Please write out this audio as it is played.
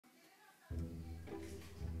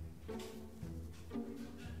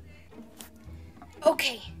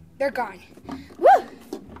Okay, they're gone. Woo!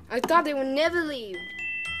 I thought they would never leave.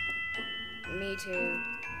 Me too.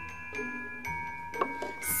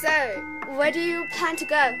 So, where do you plan to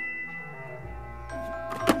go?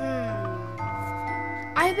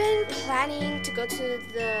 I've been planning to go to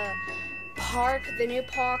the park, the new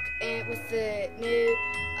park, and with the new,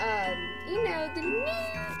 the new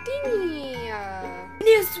thingy,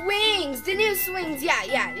 the new swings,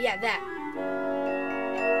 yeah, that.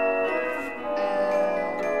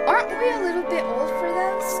 Aren't we a little bit old for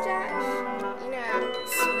that stuff?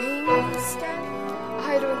 Swing stuff?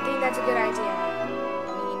 I don't think that's a good idea. I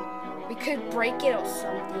mean, we could break it or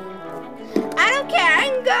something. I don't care,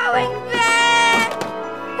 I'm going there!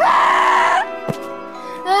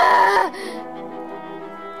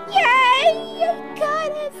 Yay! I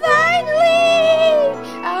got it finally!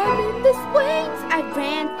 I'm in the swings. I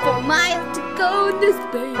ran for miles to go in this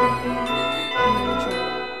baby.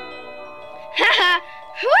 Haha!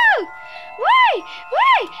 Woo! Why?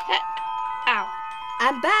 Ow!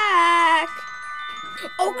 I'm back.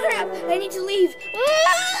 Oh crap! I need to leave.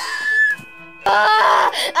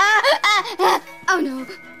 Oh no!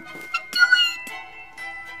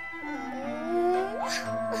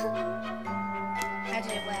 I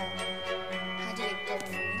did it well. I did it good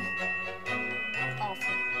for you.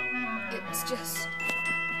 Awful. It was just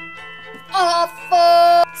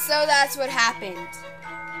awful. So that's what happened.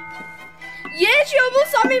 Yeah, she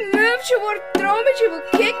almost saw me move. She will throw me. She will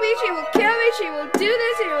kick me. She will kill me. She will do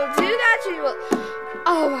this. She will do that. She will.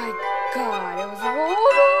 Oh my God! It was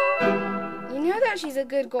horrible. You know that she's a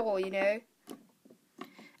good girl. I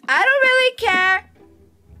don't really care.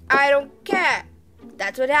 I don't care.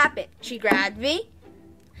 That's what happened. She grabbed me.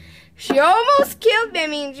 She almost killed me. I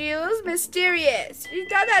mean, she was mysterious. She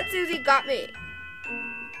thought that Susie got me.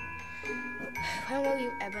 When will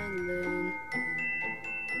you ever learn?